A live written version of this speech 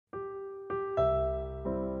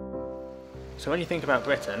So when you think about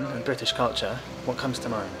Britain and British culture, what comes to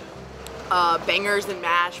mind? Bangers and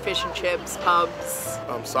mash, fish and chips, pubs.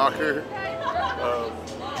 Soccer,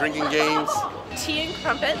 drinking games. Tea and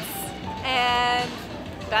crumpets, and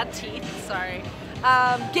bad teeth, sorry.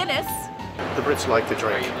 Guinness. The Brits like to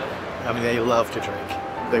drink. I mean, they love to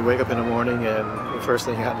drink. They wake up in the morning and the first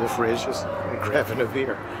thing out of the fridge is grabbing a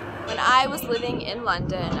beer. When I was living in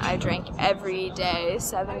London, I drank every day,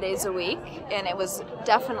 7 days a week, and it was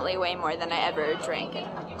definitely way more than I ever drank in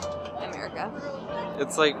America.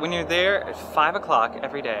 It's like when you're there at 5 o'clock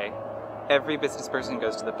every day, every business person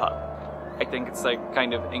goes to the pub. I think it's like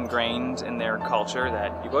kind of ingrained in their culture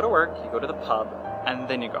that you go to work, you go to the pub, and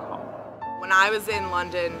then you go home. When I was in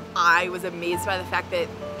London, I was amazed by the fact that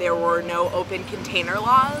there were no open container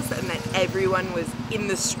laws and that everyone was in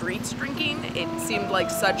the streets drinking. It seemed like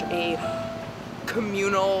such a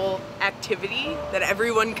communal activity that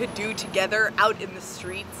everyone could do together out in the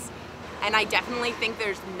streets. And I definitely think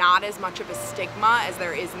there's not as much of a stigma as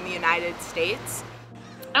there is in the United States.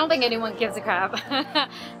 I don't think anyone gives a crap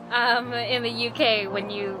in the UK when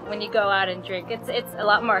you go out and drink. It's a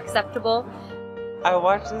lot more acceptable. I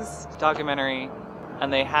watched this documentary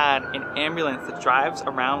and they had an ambulance that drives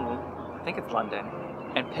around, I think it's London,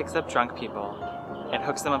 and picks up drunk people and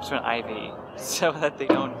hooks them up to an IV so that they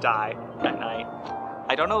don't die at night.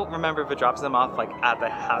 I don't remember if it drops them off like at the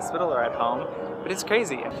hospital or at home, but it's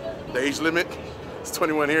crazy. The age limit is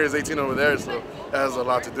 21 here, it's 18 over there, so that has a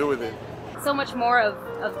lot to do with it. So much more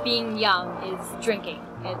of being young is drinking.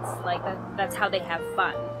 It's like that's how they have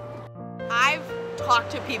fun. I've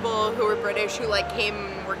talked to people who were British who like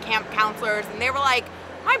were camp counselors, and they were like,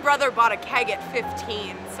 my brother bought a keg at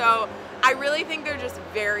 15, so I really think they're just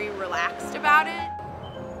very relaxed about it.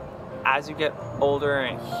 As you get older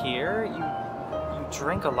and here, you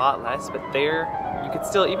drink a lot less, but there you could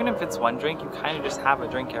still, even if it's one drink, you kind of just have a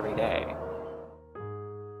drink every day.